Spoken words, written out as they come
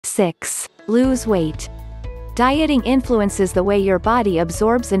6. Lose weight. Dieting influences the way your body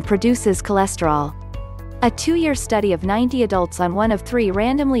absorbs and produces cholesterol. A 2-year study of 90 adults on one of 3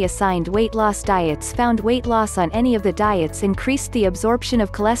 randomly assigned weight loss diets found weight loss on any of the diets increased the absorption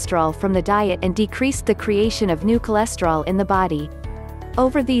of cholesterol from the diet and decreased the creation of new cholesterol in the body.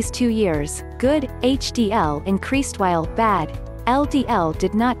 Over these 2 years, good HDL increased while bad LDL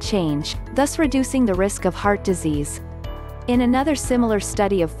did not change, thus reducing the risk of heart disease. In another similar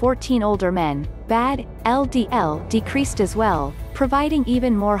study of 14 older men, bad LDL decreased as well, providing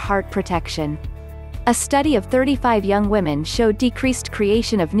even more heart protection. A study of 35 young women showed decreased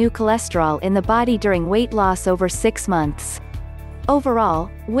creation of new cholesterol in the body during weight loss over 6 months.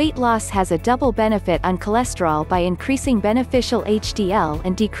 Overall, weight loss has a double benefit on cholesterol by increasing beneficial HDL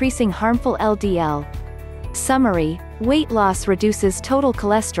and decreasing harmful LDL. Summary: weight loss reduces total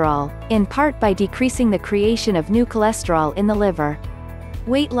cholesterol, in part by decreasing the creation of new cholesterol in the liver.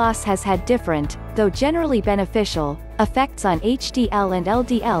 Weight loss has had different, though generally beneficial, effects on HDL and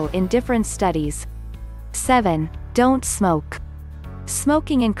LDL in different studies. 7. Don't smoke.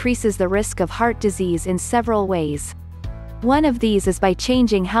 Smoking increases the risk of heart disease in several ways. One of these is by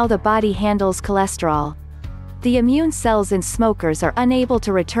changing how the body handles cholesterol. The immune cells in smokers are unable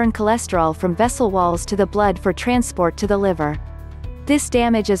to return cholesterol from vessel walls to the blood for transport to the liver. This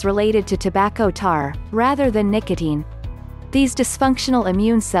damage is related to tobacco tar, rather than nicotine. These dysfunctional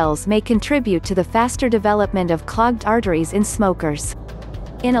immune cells may contribute to the faster development of clogged arteries in smokers.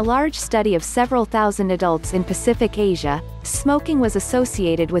 In a large study of several thousand adults in Pacific Asia, smoking was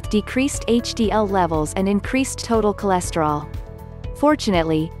associated with decreased HDL levels and increased total cholesterol.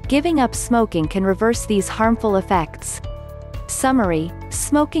 Fortunately, giving up smoking can reverse these harmful effects. Summary: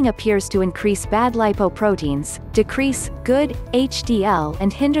 smoking appears to increase bad lipoproteins, decrease good HDL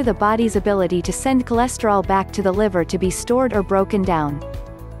and hinder the body's ability to send cholesterol back to the liver to be stored or broken down.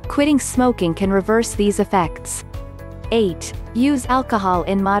 Quitting smoking can reverse these effects. 8. Use alcohol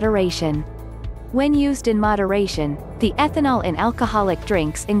in moderation. When used in moderation, the ethanol in alcoholic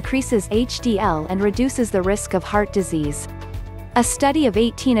drinks increases HDL and reduces the risk of heart disease. A study of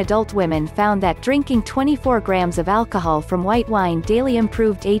 18 adult women found that drinking 24 grams of alcohol from white wine daily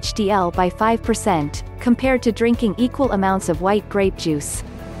improved HDL by 5%, compared to drinking equal amounts of white grape juice.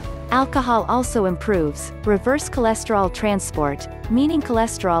 Alcohol also improves reverse cholesterol transport, meaning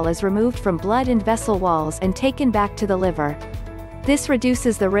cholesterol is removed from blood and vessel walls and taken back to the liver. This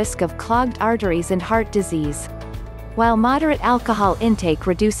reduces the risk of clogged arteries and heart disease. While moderate alcohol intake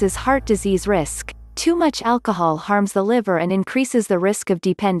reduces heart disease risk, too much alcohol harms the liver and increases the risk of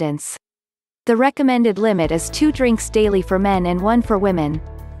dependence. The recommended limit is 2 drinks daily for men and 1 for women.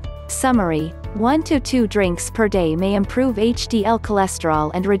 Summary: 1 to 2 drinks per day may improve HDL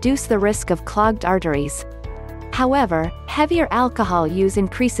cholesterol and reduce the risk of clogged arteries. However, heavier alcohol use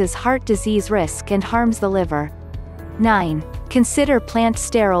increases heart disease risk and harms the liver. 9. Consider plant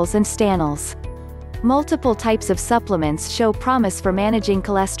sterols and stanols. Multiple types of supplements show promise for managing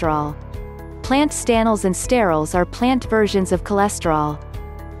cholesterol. Plant stanols and sterols are plant versions of cholesterol.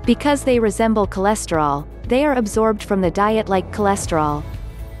 Because they resemble cholesterol, they are absorbed from the diet like cholesterol.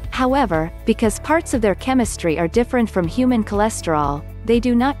 However, because parts of their chemistry are different from human cholesterol, they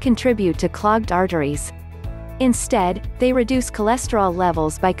do not contribute to clogged arteries. Instead, they reduce cholesterol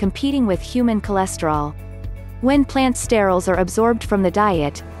levels by competing with human cholesterol. When plant sterols are absorbed from the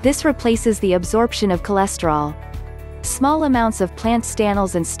diet, this replaces the absorption of cholesterol. Small amounts of plant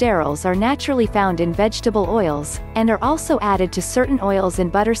stanols and sterols are naturally found in vegetable oils, and are also added to certain oils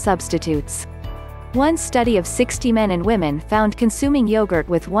and butter substitutes. One study of 60 men and women found consuming yogurt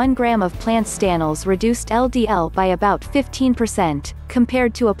with 1 gram of plant stanols reduced LDL by about 15%,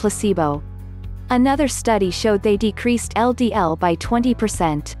 compared to a placebo. Another study showed they decreased LDL by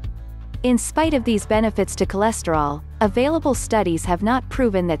 20%. In spite of these benefits to cholesterol, available studies have not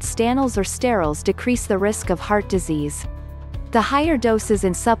proven that stanols or sterols decrease the risk of heart disease. The higher doses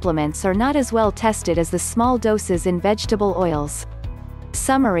in supplements are not as well tested as the small doses in vegetable oils.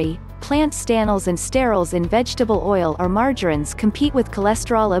 Summary: plant stanols and sterols in vegetable oil or margarines compete with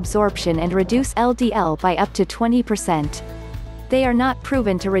cholesterol absorption and reduce LDL by up to 20%. They are not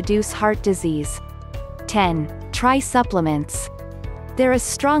proven to reduce heart disease. 10. Try supplements. There is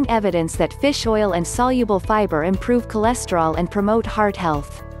strong evidence that fish oil and soluble fiber improve cholesterol and promote heart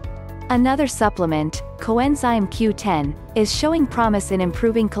health. Another supplement, coenzyme Q10, is showing promise in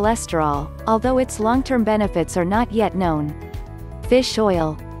improving cholesterol, although its long-term benefits are not yet known. Fish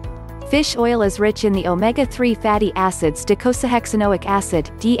oil. Fish oil is rich in the omega-3 fatty acids docosahexaenoic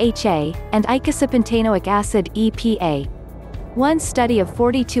acid (DHA) and icosapentaenoic acid (EPA). One study of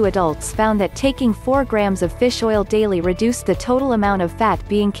 42 adults found that taking 4 grams of fish oil daily reduced the total amount of fat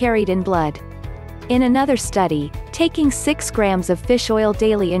being carried in blood. In another study, taking 6 grams of fish oil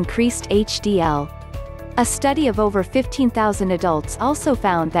daily increased HDL. A study of over 15,000 adults also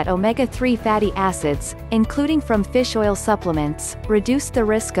found that omega-3 fatty acids, including from fish oil supplements, reduced the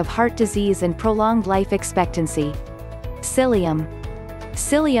risk of heart disease and prolonged life expectancy. Psyllium.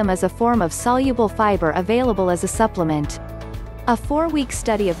 Psyllium is a form of soluble fiber available as a supplement. A 4-week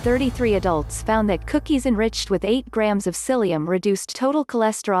study of 33 adults found that cookies enriched with 8 grams of psyllium reduced total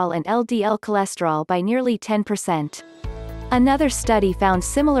cholesterol and LDL cholesterol by nearly 10%. Another study found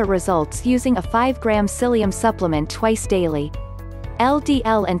similar results using a 5-gram psyllium supplement twice daily.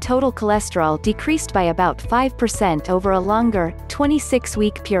 LDL and total cholesterol decreased by about 5% over a longer,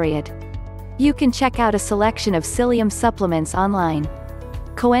 26-week period. You can check out a selection of psyllium supplements online.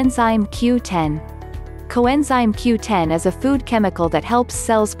 Coenzyme Q10. Coenzyme Q10 is a food chemical that helps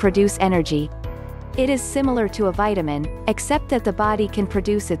cells produce energy. It is similar to a vitamin, except that the body can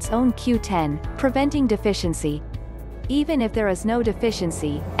produce its own Q10, preventing deficiency. Even if there is no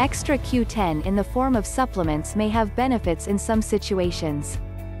deficiency, extra Q10 in the form of supplements may have benefits in some situations.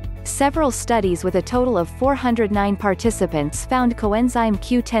 Several studies with a total of 409 participants found coenzyme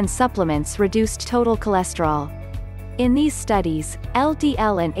Q10 supplements reduced total cholesterol. In these studies,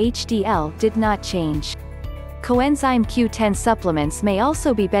 LDL and HDL did not change. Coenzyme Q10 supplements may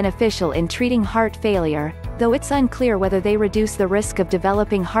also be beneficial in treating heart failure, though it's unclear whether they reduce the risk of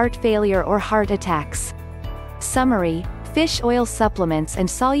developing heart failure or heart attacks. Summary: fish oil supplements and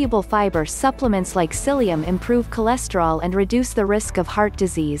soluble fiber supplements like psyllium improve cholesterol and reduce the risk of heart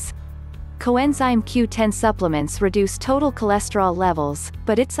disease. Coenzyme Q10 supplements reduce total cholesterol levels,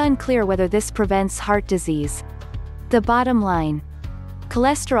 but it's unclear whether this prevents heart disease. The bottom line: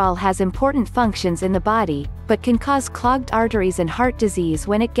 cholesterol has important functions in the body, but can cause clogged arteries and heart disease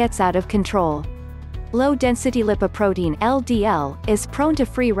when it gets out of control. Low-density lipoprotein (LDL) is prone to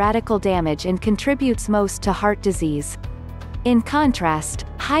free radical damage and contributes most to heart disease. In contrast,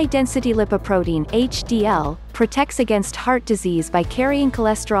 high-density lipoprotein (HDL) protects against heart disease by carrying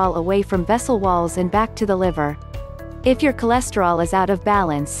cholesterol away from vessel walls and back to the liver. If your cholesterol is out of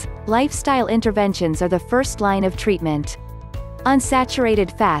balance, lifestyle interventions are the first line of treatment.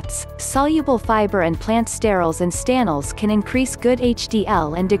 Unsaturated fats, soluble fiber and plant sterols and stanols can increase good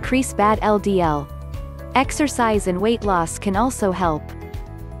HDL and decrease bad LDL. Exercise and weight loss can also help.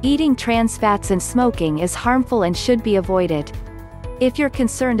 Eating trans fats and smoking is harmful and should be avoided. If you're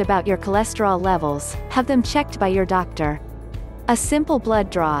concerned about your cholesterol levels, have them checked by your doctor. A simple blood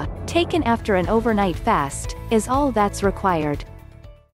draw, taken after an overnight fast, is all that's required.